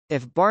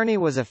If Barney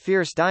was a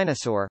fierce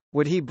dinosaur,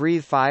 would he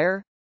breathe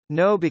fire?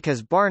 No,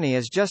 because Barney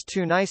is just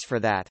too nice for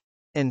that.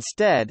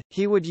 Instead,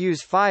 he would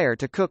use fire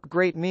to cook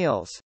great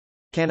meals.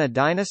 Can a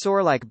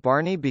dinosaur like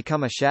Barney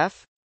become a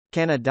chef?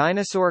 Can a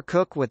dinosaur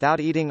cook without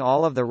eating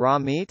all of the raw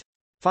meat?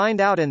 Find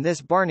out in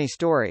this Barney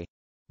story.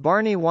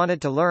 Barney wanted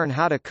to learn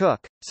how to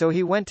cook, so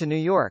he went to New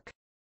York.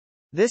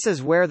 This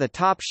is where the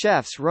top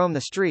chefs roam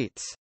the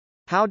streets.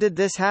 How did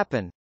this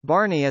happen?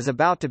 Barney is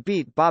about to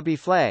beat Bobby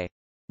Flay.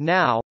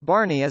 Now,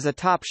 Barney is a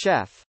top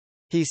chef.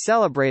 He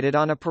celebrated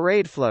on a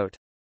parade float.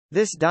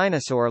 This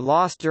dinosaur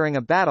lost during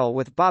a battle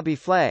with Bobby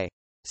Flay.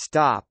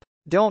 Stop.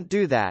 Don't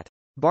do that.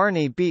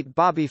 Barney beat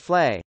Bobby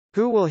Flay.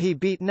 Who will he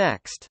beat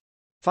next?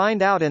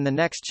 Find out in the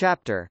next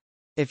chapter.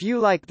 If you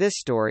like this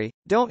story,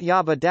 don't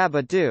yabba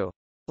dabba do.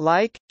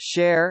 Like,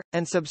 share,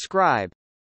 and subscribe.